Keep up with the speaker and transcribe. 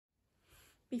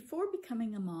Before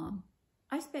becoming a mom,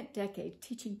 I spent decades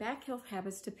teaching back health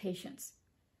habits to patients.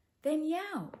 Then,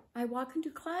 I walk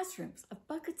into classrooms of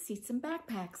bucket seats and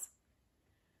backpacks.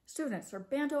 Students are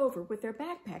bent over with their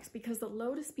backpacks because the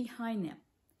load is behind them.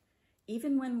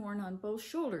 Even when worn on both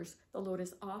shoulders, the load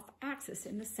is off-axis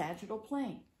in the sagittal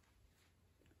plane.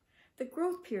 The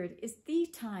growth period is the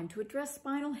time to address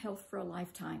spinal health for a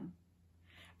lifetime.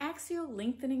 Axial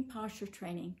lengthening posture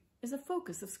training is a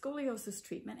focus of scoliosis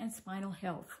treatment and spinal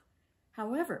health.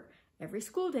 However, every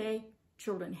school day,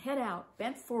 children head out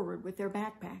bent forward with their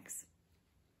backpacks.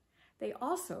 They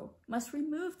also must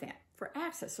remove them for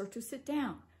access or to sit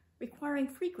down, requiring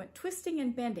frequent twisting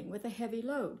and bending with a heavy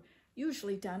load,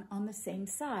 usually done on the same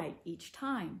side each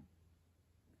time.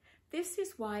 This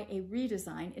is why a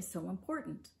redesign is so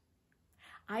important.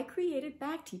 I created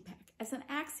BackTpack as an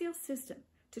axial system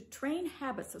to train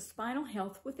habits of spinal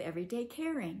health with everyday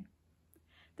caring.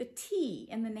 The T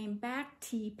in the name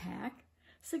BackTpack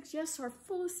suggests our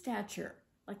fullest stature,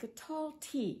 like a tall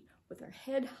T with our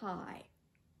head high.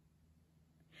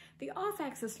 The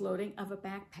off-axis loading of a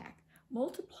backpack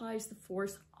multiplies the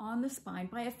force on the spine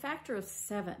by a factor of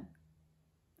 7.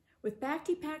 With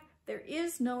BackTpack, there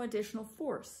is no additional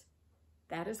force.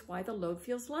 That is why the load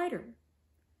feels lighter.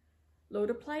 Load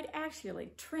applied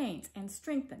axially trains and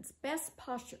strengthens best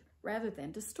posture rather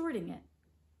than distorting it.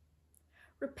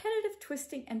 Repetitive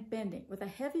twisting and bending with a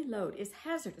heavy load is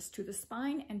hazardous to the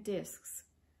spine and discs.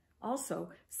 Also,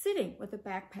 sitting with a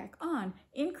backpack on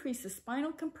increases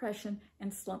spinal compression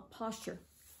and slump posture.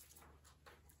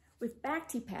 With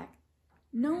BackTpack,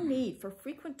 no need for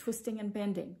frequent twisting and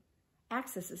bending.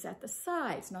 Axis is at the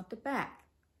sides, not the back.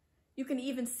 You can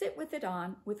even sit with it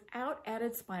on without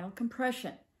added spinal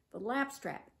compression. The lap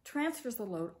strap transfers the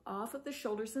load off of the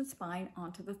shoulders and spine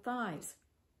onto the thighs.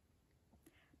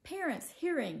 Parents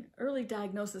hearing early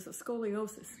diagnosis of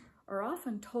scoliosis are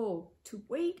often told to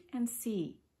wait and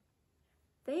see.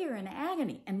 They are in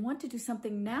agony and want to do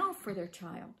something now for their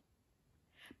child.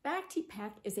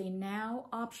 BackTpack is a now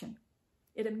option.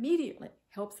 It immediately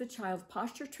helps the child's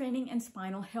posture training and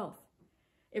spinal health.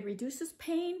 It reduces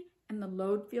pain and the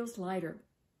load feels lighter.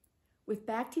 With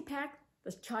BackTpack,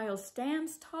 the child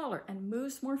stands taller and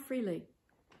moves more freely.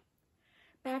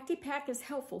 BackTpack is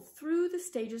helpful through the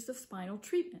stages of spinal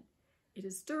treatment. It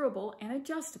is durable and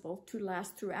adjustable to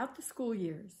last throughout the school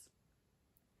years.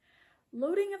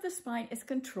 Loading of the spine is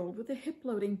controlled with a hip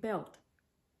loading belt.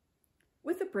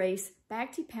 With a brace,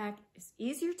 BackTpack is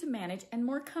easier to manage and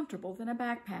more comfortable than a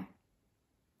backpack.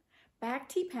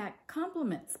 BackTpack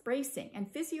complements bracing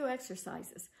and physio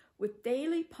exercises with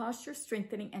daily posture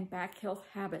strengthening and back health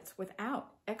habits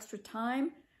without extra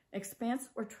time, expense,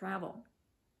 or travel.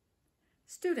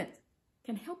 Students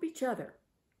can help each other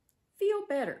feel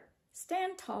better,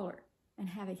 stand taller, and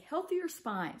have a healthier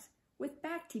spine with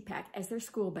BackTpack as their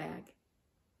school bag.